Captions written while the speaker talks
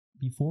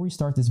Before we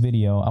start this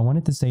video, I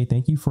wanted to say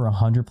thank you for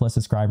 100+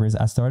 subscribers.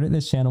 I started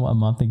this channel a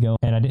month ago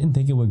and I didn't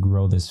think it would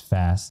grow this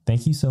fast.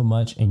 Thank you so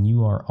much and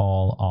you are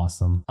all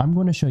awesome. I'm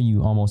going to show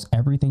you almost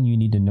everything you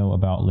need to know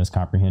about list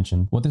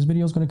comprehension. What this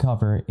video is going to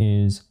cover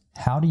is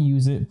how to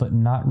use it, but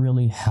not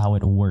really how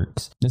it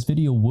works. This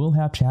video will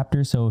have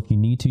chapters, so if you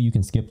need to, you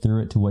can skip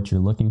through it to what you're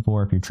looking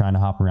for if you're trying to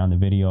hop around the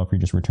video, if you're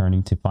just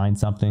returning to find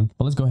something.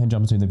 But let's go ahead and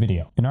jump into the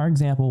video. In our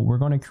example, we're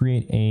going to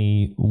create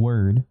a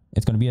word.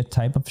 It's going to be a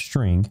type of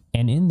string,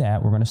 and in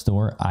that, we're going to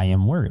store I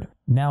am word.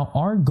 Now,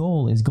 our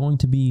goal is going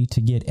to be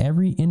to get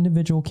every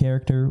individual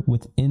character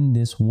within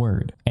this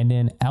word and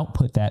then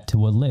output that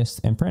to a list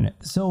and print it.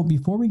 So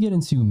before we get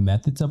into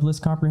methods of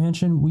list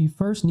comprehension, we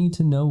first need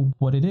to know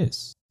what it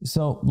is.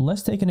 So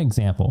let's take an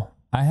example.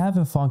 I have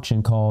a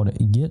function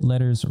called get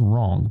letters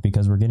wrong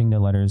because we're getting the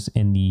letters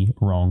in the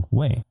wrong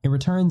way. It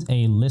returns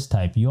a list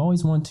type. You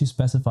always want to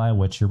specify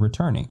what you're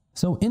returning.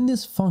 So in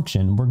this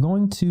function, we're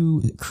going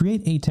to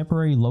create a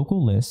temporary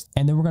local list,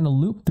 and then we're going to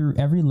loop through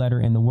every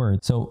letter in the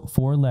word. So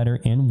for letter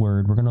in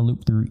word, we're going to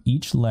loop through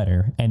each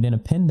letter and then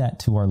append that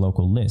to our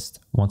local list.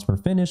 Once we're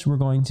finished, we're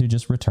going to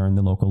just return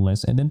the local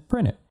list and then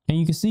print it. And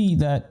you can see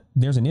that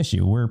there's an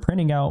issue. We're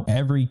printing out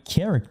every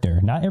character,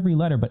 not every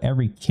letter, but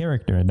every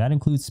character. That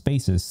includes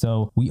spaces.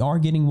 So we are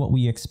getting what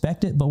we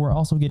expected, but we're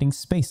also getting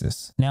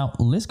spaces. Now,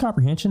 list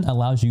comprehension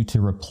allows you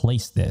to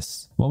replace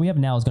this. What we have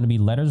now is going to be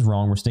letters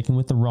wrong. We're sticking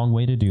with the wrong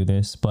way to do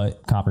this,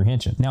 but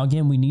comprehension. Now,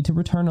 again, we need to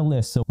return a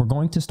list. So we're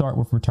going to start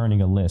with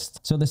returning a list.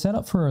 So the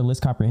setup for a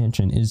list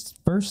comprehension is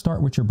first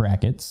start with your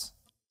brackets.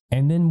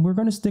 And then we're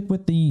going to stick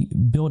with the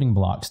building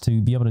blocks to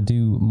be able to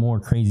do more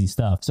crazy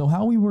stuff. So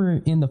how we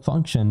were in the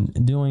function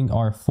doing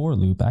our for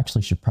loop, I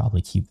actually should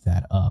probably keep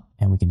that up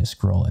and we can just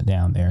scroll it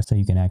down there so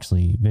you can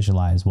actually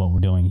visualize what we're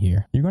doing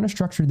here. You're going to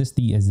structure this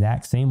the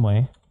exact same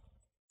way.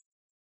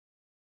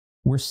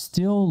 We're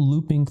still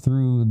looping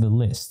through the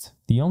list.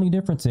 The only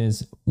difference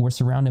is we're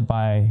surrounded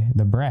by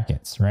the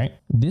brackets, right?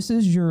 This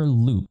is your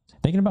loop.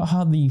 Thinking about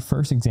how the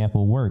first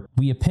example worked,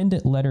 we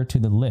appended letter to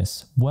the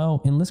list.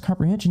 Well, in list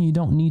comprehension, you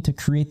don't need to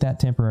create that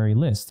temporary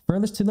list.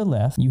 Furthest to the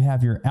left, you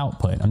have your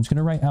output. I'm just going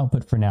to write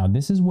output for now.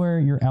 This is where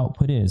your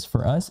output is.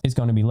 For us, it's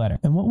going to be letter.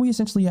 And what we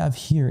essentially have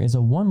here is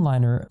a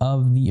one-liner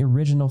of the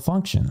original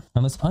function.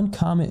 Now let's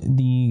uncomment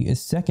the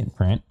second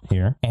print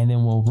here, and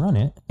then we'll run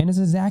it. And it's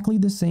exactly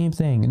the same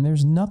thing. And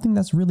there's nothing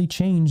that's really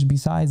changed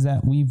besides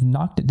that we've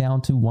knocked it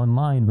down to one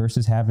line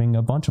versus having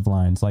a bunch of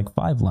lines, like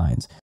 5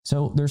 lines.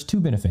 So there's 2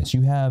 benefits.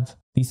 You have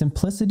the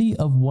simplicity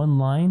of one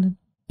line,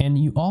 and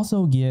you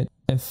also get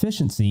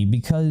efficiency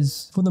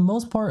because for the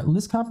most part,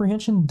 list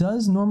comprehension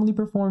does normally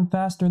perform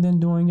faster than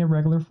doing a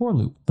regular for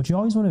loop. But you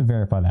always want to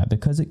verify that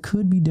because it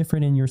could be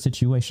different in your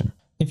situation.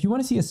 If you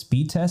want to see a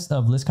speed test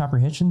of list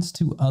comprehensions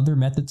to other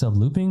methods of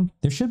looping,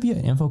 there should be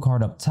an info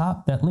card up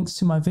top that links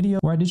to my video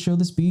where I did show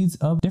the speeds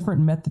of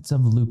different methods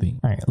of looping.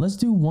 All right, let's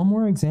do one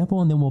more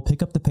example and then we'll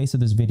pick up the pace of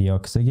this video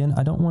because again,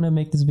 I don't want to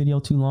make this video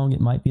too long. It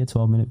might be a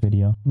 12-minute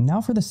video. Now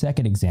for the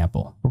second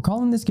example, we're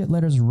calling this get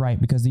letters right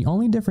because the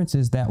only difference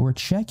is that we're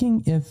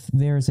checking if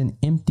there's an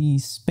empty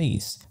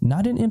space,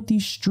 not an empty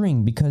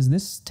string, because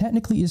this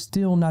technically is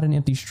still not an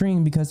empty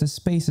string because the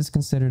space is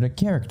considered a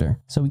character.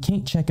 So we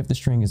can't check if the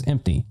string is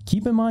empty.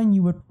 Keep in mind,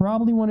 you would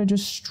probably want to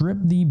just strip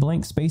the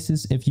blank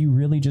spaces if you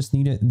really just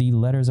needed the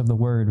letters of the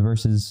word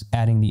versus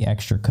adding the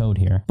extra code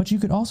here. But you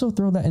could also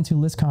throw that into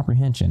list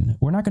comprehension.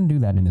 We're not going to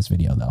do that in this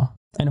video though.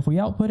 And if we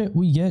output it,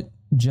 we get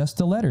just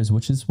the letters,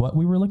 which is what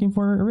we were looking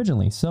for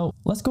originally. So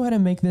let's go ahead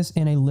and make this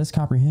in a list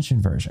comprehension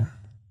version.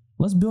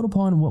 Let's build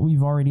upon what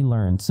we've already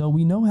learned. So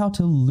we know how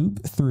to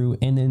loop through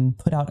and then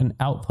put out an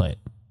output.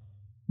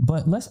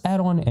 But let's add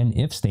on an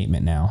if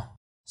statement now.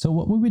 So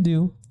what we would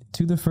do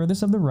to the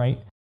furthest of the right,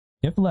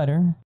 if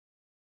letter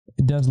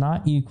does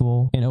not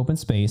equal an open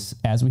space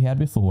as we had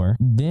before,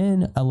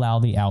 then allow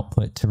the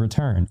output to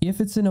return.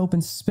 If it's an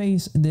open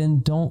space,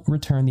 then don't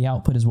return the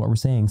output is what we're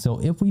saying.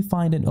 So if we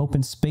find an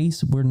open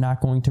space, we're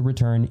not going to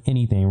return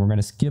anything. We're going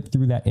to skip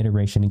through that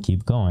iteration and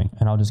keep going.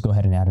 And I'll just go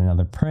ahead and add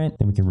another print.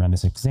 Then we can run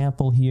this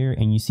example here.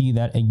 And you see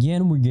that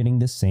again, we're getting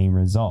the same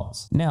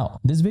results. Now,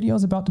 this video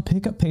is about to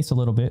pick up pace a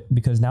little bit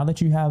because now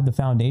that you have the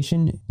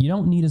foundation, you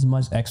don't need as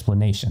much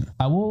explanation.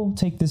 I will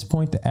take this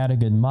point to add a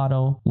good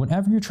motto.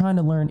 Whenever you're trying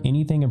to learn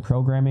anything in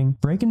programming,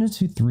 break it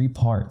into 3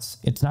 parts.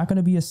 It's not going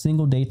to be a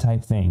single day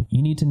type thing.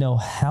 You need to know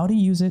how to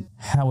use it,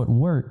 how it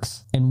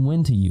works, and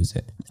when to use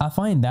it. I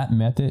find that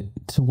method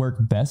to work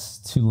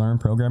best to learn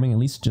programming, at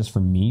least just for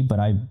me, but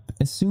I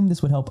assume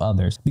this would help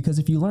others because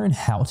if you learn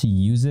how to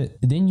use it,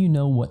 then you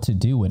know what to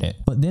do with it.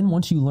 But then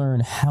once you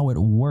learn how it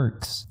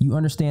works, you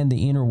understand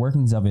the inner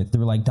workings of it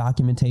through like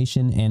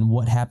documentation and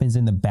what happens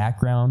in the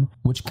background,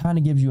 which kind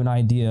of gives you an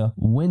idea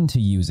when to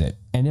use it.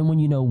 And then when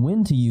you know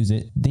when to use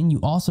it, then you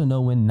also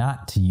know when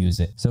not to use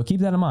it. So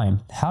keep that in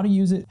mind, how to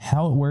use it,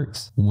 how it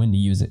works, when to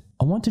use it.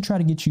 I want to try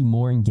to get you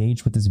more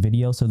engaged with this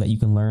video so that you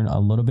can learn a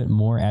little bit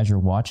more as you're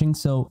watching.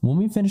 So when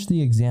we finish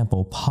the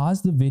example,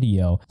 pause the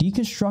video,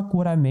 deconstruct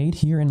what I made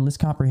here in list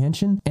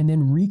comprehension, and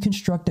then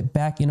reconstruct it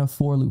back in a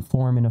for loop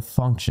form in a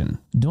function.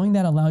 Doing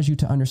that allows you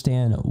to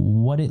understand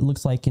what it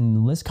looks like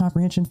in list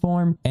comprehension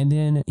form and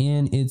then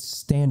in its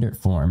standard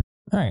form.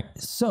 All right,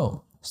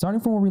 so starting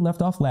from where we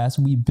left off last,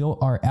 we built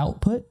our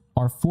output,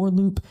 our for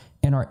loop,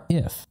 and our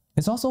if.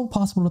 It's also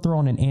possible to throw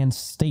on an and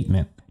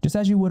statement. Just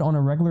as you would on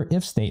a regular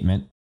if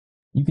statement,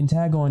 you can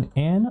tag on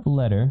and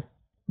letter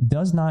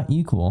does not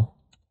equal.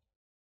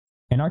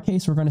 In our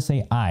case, we're going to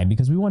say I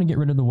because we want to get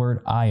rid of the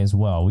word I as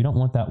well. We don't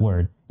want that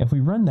word. If we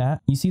run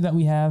that, you see that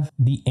we have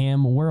the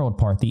am world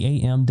part,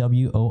 the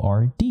AMWORD.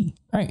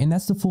 All right, and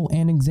that's the full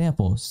and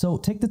example. So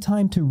take the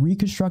time to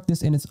reconstruct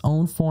this in its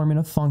own form in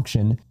a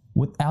function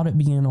without it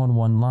being on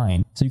one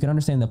line. So you can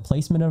understand the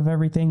placement of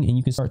everything and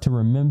you can start to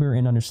remember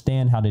and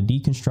understand how to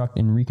deconstruct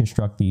and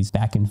reconstruct these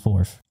back and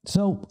forth.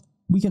 So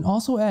we can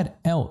also add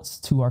else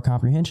to our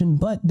comprehension,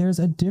 but there's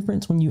a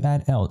difference when you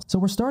add else. So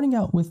we're starting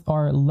out with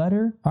our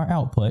letter, our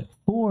output,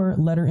 for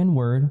letter in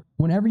word.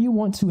 Whenever you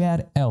want to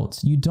add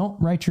else, you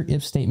don't write your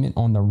if statement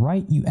on the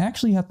right. You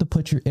actually have to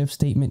put your if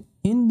statement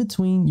in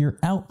between your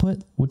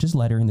output, which is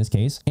letter in this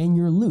case, and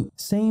your loop.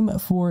 Same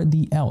for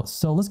the else.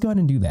 So let's go ahead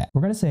and do that.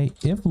 We're going to say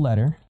if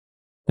letter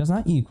does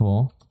not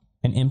equal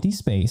an empty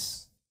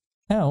space,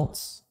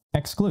 else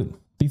exclude.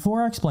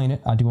 Before I explain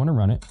it, I do want to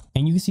run it.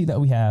 And you can see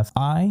that we have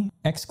I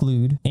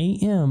exclude,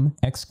 AM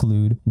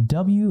exclude,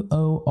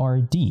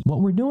 WORD. What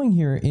we're doing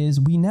here is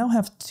we now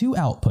have two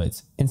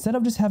outputs. Instead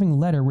of just having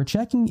letter, we're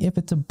checking if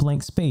it's a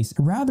blank space.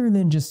 Rather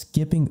than just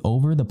skipping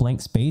over the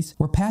blank space,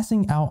 we're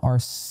passing out our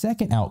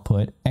second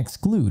output,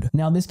 exclude.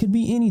 Now this could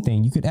be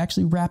anything. You could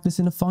actually wrap this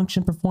in a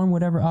function, perform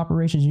whatever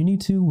operations you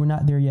need to. We're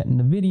not there yet in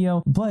the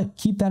video, but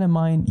keep that in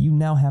mind. You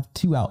now have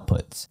two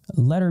outputs.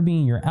 Letter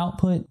being your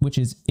output, which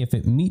is if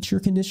it meets your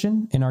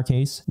condition. In our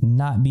case,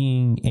 not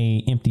being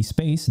a empty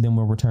space, then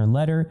we'll return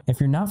letter.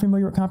 If you're not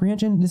familiar with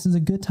comprehension, this is a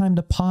good time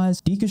to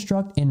pause,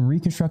 deconstruct, and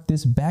reconstruct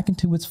this back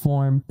into its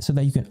form so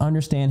that you can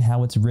understand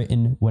how it's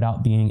written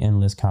without being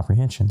in list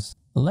comprehensions.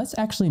 Let's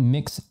actually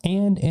mix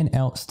and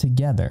else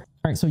together.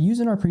 All right, so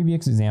using our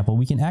previous example,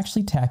 we can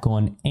actually tack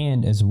on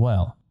and as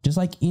well. Just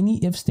like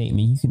any if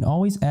statement, you can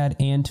always add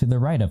and to the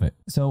right of it.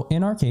 So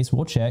in our case,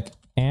 we'll check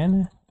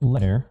and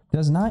letter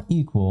does not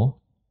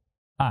equal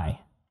I.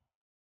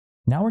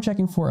 Now we're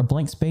checking for a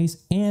blank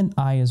space and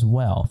I as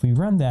well. If we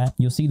run that,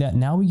 you'll see that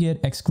now we get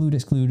exclude,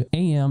 exclude,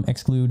 AM,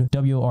 exclude,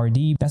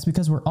 WORD. That's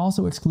because we're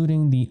also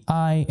excluding the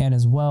I and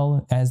as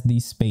well as the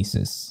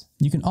spaces.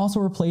 You can also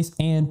replace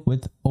and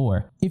with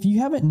or. If you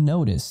haven't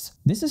noticed,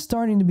 this is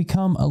starting to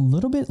become a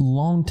little bit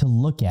long to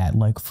look at.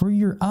 Like for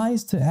your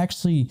eyes to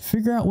actually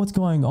figure out what's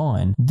going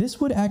on,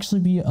 this would actually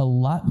be a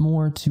lot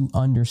more to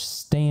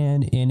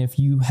understand. And if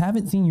you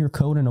haven't seen your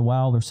code in a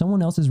while or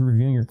someone else is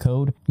reviewing your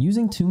code,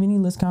 using too many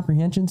list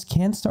comprehensions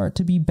can start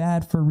to be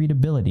bad for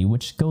readability,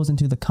 which goes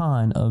into the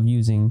con of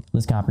using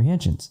list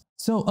comprehensions.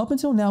 So up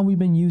until now, we've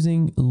been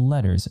using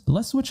letters.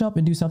 Let's switch up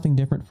and do something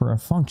different for a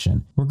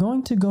function. We're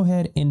going to go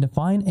ahead and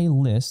define a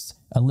list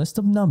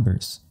of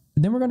numbers.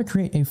 Then we're going to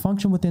create a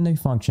function within a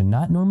function.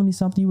 Not normally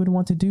something you would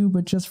want to do,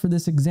 but just for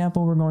this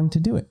example, we're going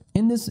to do it.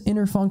 In this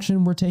inner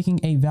function, we're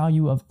taking a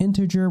value of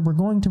integer. We're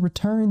going to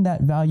return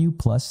that value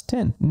plus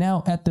 10.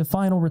 Now at the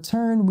final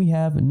return, we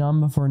have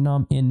num for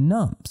num in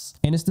nums.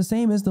 And it's the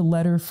same as the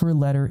letter for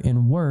letter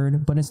in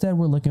word, but instead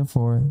we're looking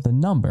for the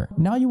number.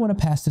 Now you want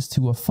to pass this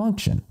to a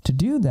function. To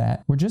do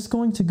that, we're just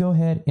going to go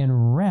ahead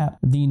and wrap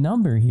the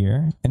number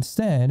here.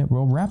 Instead,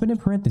 we'll wrap it in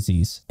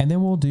parentheses, and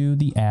then we'll do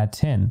the add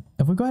 10.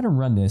 If we go ahead and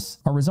run this,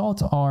 our results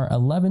are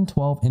 11,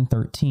 12, and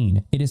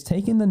 13. It is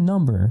taking the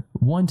number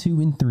 1, 2,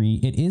 and 3.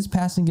 It is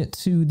passing it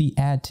to the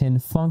add 10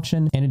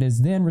 function, and it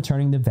is then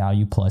returning the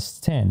value plus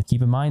 10.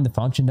 Keep in mind, the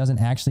function doesn't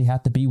actually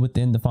have to be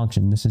within the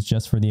function. This is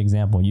just for the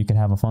example. You can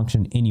have a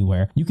function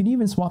anywhere. You can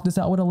even swap this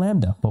out with a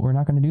lambda, but we're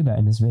not going to do that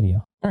in this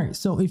video. All right,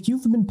 so if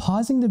you've been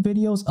pausing the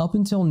videos up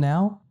until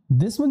now,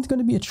 this one's going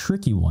to be a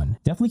tricky one.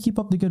 Definitely keep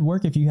up the good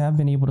work if you have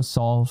been able to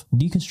solve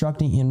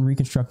deconstructing and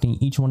reconstructing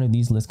each one of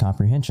these list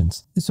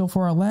comprehensions. So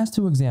for our last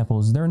two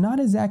examples, they're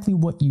not exactly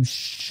what you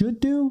should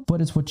do,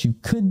 but it's what you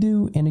could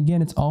do. And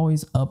again, it's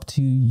always up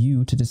to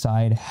you to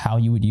decide how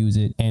you would use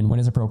it and when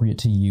it's appropriate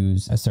to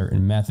use a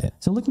certain method.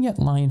 So looking at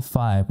line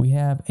 5, we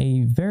have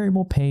a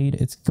variable paid.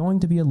 It's going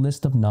to be a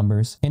list of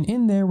numbers. And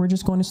in there, we're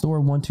just going to store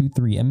 1, 2,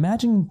 3.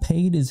 Imagine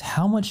paid is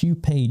how much you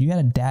paid. You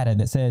had a data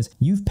that says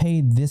you've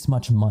paid this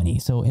much money.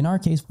 So in our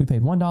case, we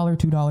paid $1,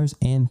 $2,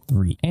 and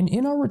 $3. And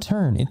in our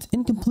return, it's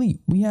incomplete.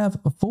 We have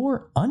a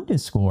 4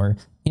 underscore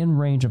in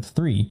range of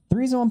 3. The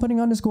reason I'm putting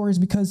underscore is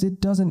because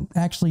it doesn't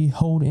actually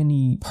hold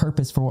any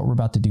purpose for what we're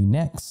about to do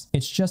next.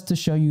 It's just to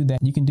show you that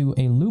you can do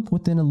a loop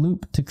within a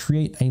loop to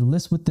create a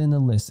list within a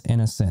list in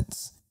a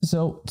sense.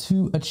 So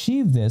to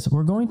achieve this,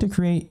 we're going to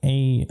create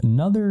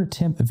another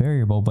temp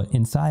variable, but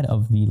inside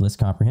of the list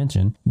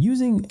comprehension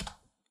using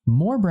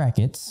more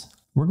brackets.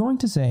 We're going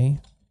to say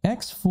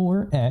x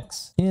for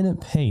x in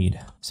paid.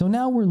 So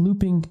now we're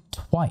looping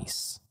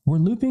twice. We're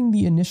looping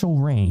the initial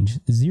range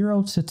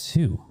 0 to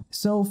 2.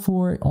 So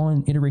for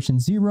on iteration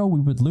 0,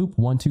 we would loop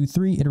 1, 2,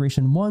 3.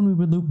 Iteration 1, we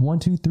would loop 1,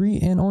 2, 3.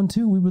 And on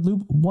 2, we would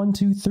loop 1,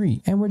 2,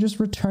 3. And we're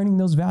just returning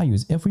those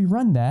values. If we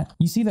run that,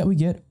 you see that we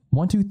get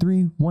 1, 2,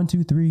 3, 1,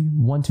 2, 3,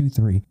 1, 2,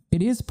 3.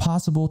 It is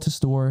possible to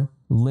store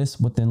lists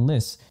within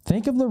lists.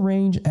 Think of the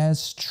range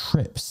as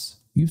trips.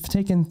 You've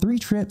taken 3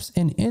 trips,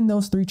 and in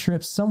those 3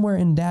 trips, somewhere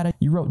in data,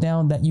 you wrote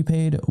down that you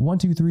paid 1,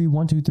 2, 3,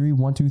 1, 2, 3,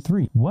 1, 2,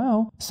 3.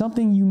 Well,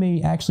 something you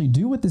may actually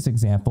do with this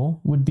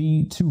example would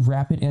be to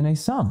wrap it in a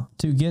sum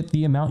to get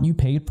the amount you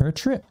paid per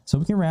trip. So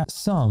we can wrap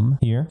sum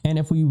here. And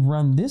if we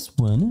run this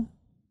one,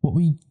 what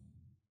we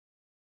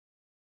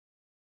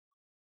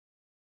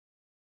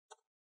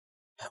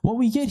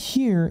get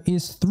here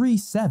is 3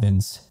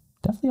 7s.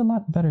 Definitely a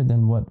lot better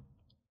than what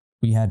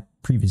we had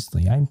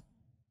previously. I'm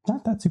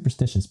not that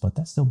superstitious, but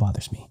that still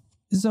bothers me.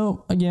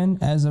 So again,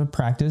 as a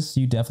practice,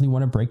 you definitely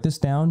want to break this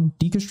down,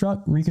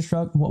 deconstruct,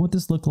 reconstruct. What would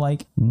this look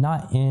like?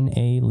 Not in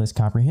a list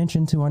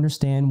comprehension to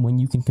understand when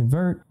you can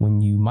convert, when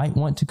you might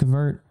want to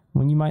convert,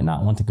 when you might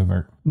not want to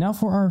convert. Now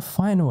for our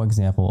final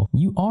example,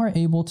 you are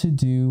able to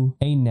do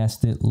a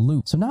nested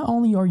loop. So not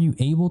only are you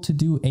able to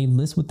do a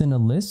list within a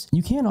list,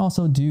 you can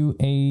also do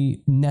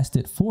a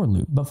nested for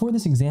loop. But for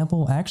this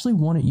example, I actually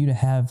wanted you to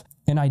have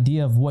an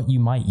idea of what you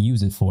might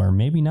use it for.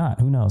 Maybe not,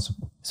 who knows?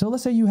 So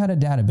let's say you had a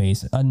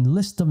database, a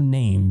list of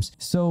names.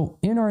 So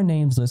in our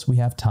names list, we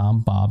have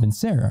Tom, Bob, and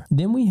Sarah.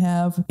 Then we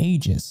have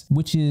ages,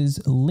 which is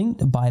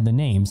linked by the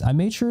names. I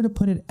made sure to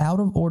put it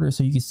out of order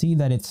so you can see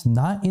that it's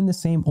not in the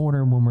same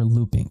order when we're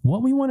looping.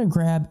 What we want to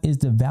grab is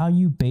the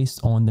value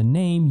based on the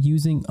name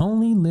using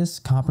only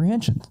list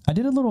comprehension. I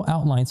did a little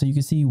outline so you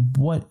can see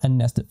what a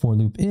nested for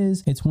loop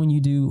is. It's when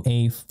you do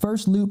a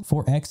first loop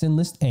for X in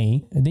list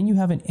A, and then you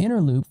have an inner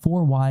loop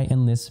for Y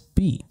in list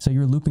B. So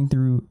you're looping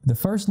through the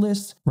first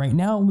list. Right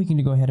now, we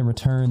can go ahead and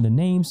return the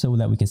name so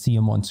that we can see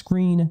them on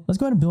screen. Let's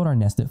go ahead and build our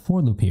nested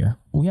for loop here.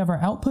 We have our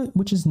output,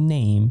 which is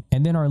name,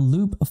 and then our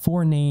loop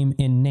for name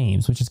in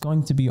names, which is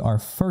going to be our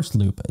first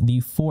loop, the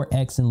for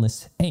X in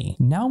list A.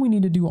 Now we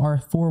need to do our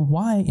for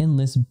Y in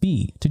list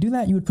B. To do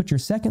that, you would put your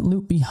second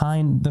loop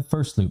behind the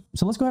first loop.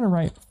 So let's go ahead and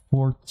write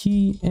for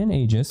key in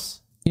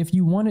ages. If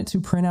you wanted to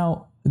print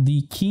out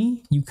the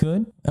key, you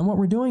could. And what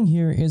we're doing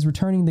here is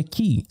returning the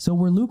key. So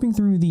we're looping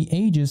through the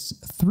ages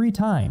 3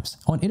 times.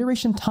 On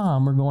iteration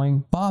Tom, we're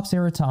going Bob,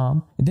 Sarah,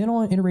 Tom. And then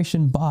on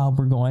iteration Bob,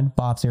 we're going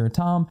Bob, Sarah,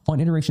 Tom. On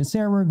iteration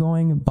Sarah, we're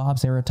going Bob,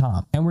 Sarah,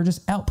 Tom. And we're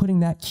just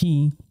outputting that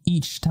key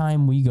each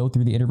time we go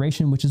through the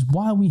iteration, which is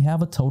why we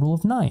have a total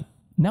of 9.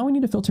 Now we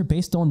need to filter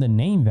based on the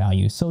name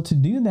value. So to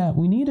do that,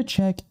 we need to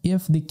check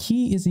if the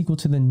key is equal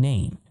to the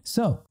name.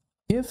 So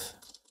if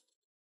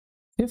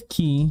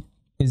key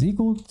is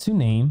equal to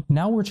name.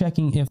 Now we're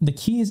checking if the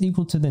key is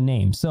equal to the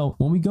name. So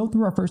when we go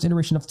through our first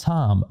iteration of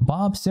Tom,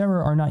 Bob,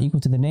 Sarah are not equal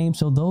to the name,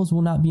 so those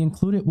will not be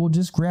included. We'll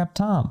just grab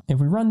Tom. If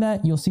we run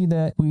that, you'll see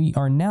that we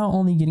are now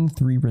only getting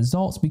 3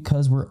 results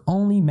because we're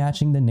only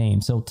matching the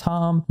name. So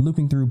Tom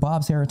looping through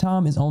Bob, Sarah,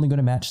 Tom is only going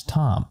to match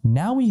Tom.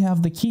 Now we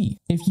have the key.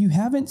 If you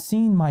haven't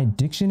seen my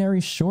dictionary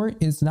short,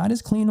 it's not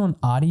as clean on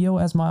audio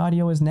as my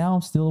audio is now.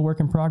 I'm still a work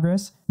in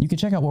progress. You can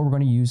check out what we're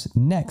going to use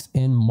next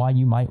and why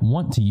you might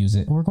want to use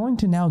it. We're going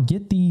to now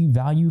get the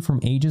value from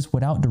ages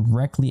without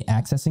directly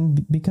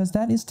accessing because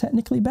that is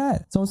technically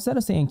bad. So instead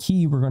of saying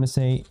key, we're going to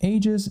say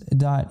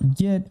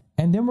ages.get,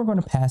 and then we're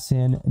going to pass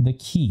in the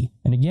key.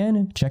 And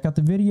again, check out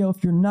the video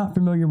if you're not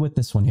familiar with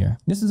this one here.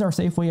 This is our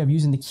safe way of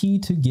using the key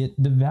to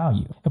get the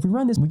value. If we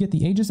run this, we get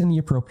the ages in the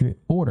appropriate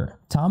order.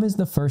 Tom is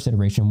the first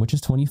iteration, which is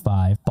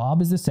 25.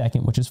 Bob is the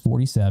second, which is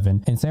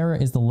 47. And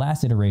Sarah is the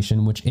last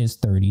iteration, which is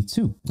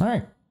 32. All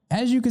right.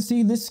 As you can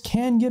see, this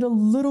can get a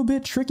little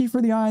bit tricky for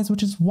the eyes,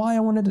 which is why I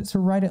wanted to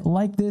write it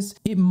like this.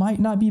 It might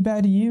not be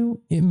bad to you.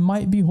 It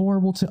might be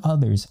horrible to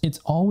others. It's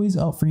always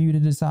up for you to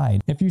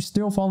decide. If you're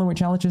still following with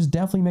challenges,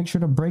 definitely make sure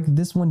to break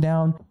this one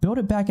down, build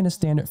it back in a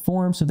standard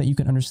form so that you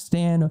can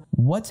understand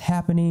what's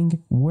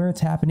happening, where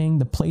it's happening,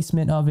 the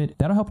placement of it.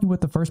 That'll help you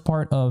with the first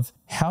part of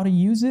how to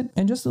use it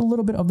and just a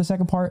little bit of the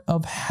second part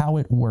of how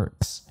it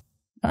works.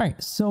 All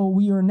right, so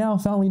we are now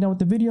finally done with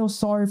the video.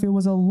 Sorry if it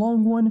was a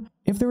long one.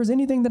 If there was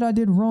anything that I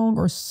did wrong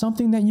or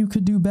something that you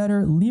could do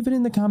better, leave it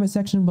in the comment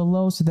section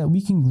below so that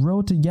we can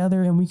grow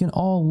together and we can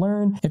all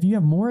learn. If you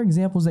have more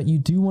examples that you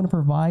do want to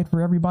provide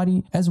for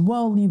everybody as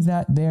well, leave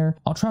that there.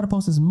 I'll try to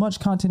post as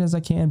much content as I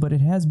can, but it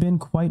has been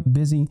quite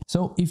busy.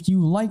 So if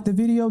you like the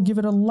video, give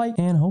it a like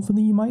and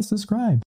hopefully you might subscribe.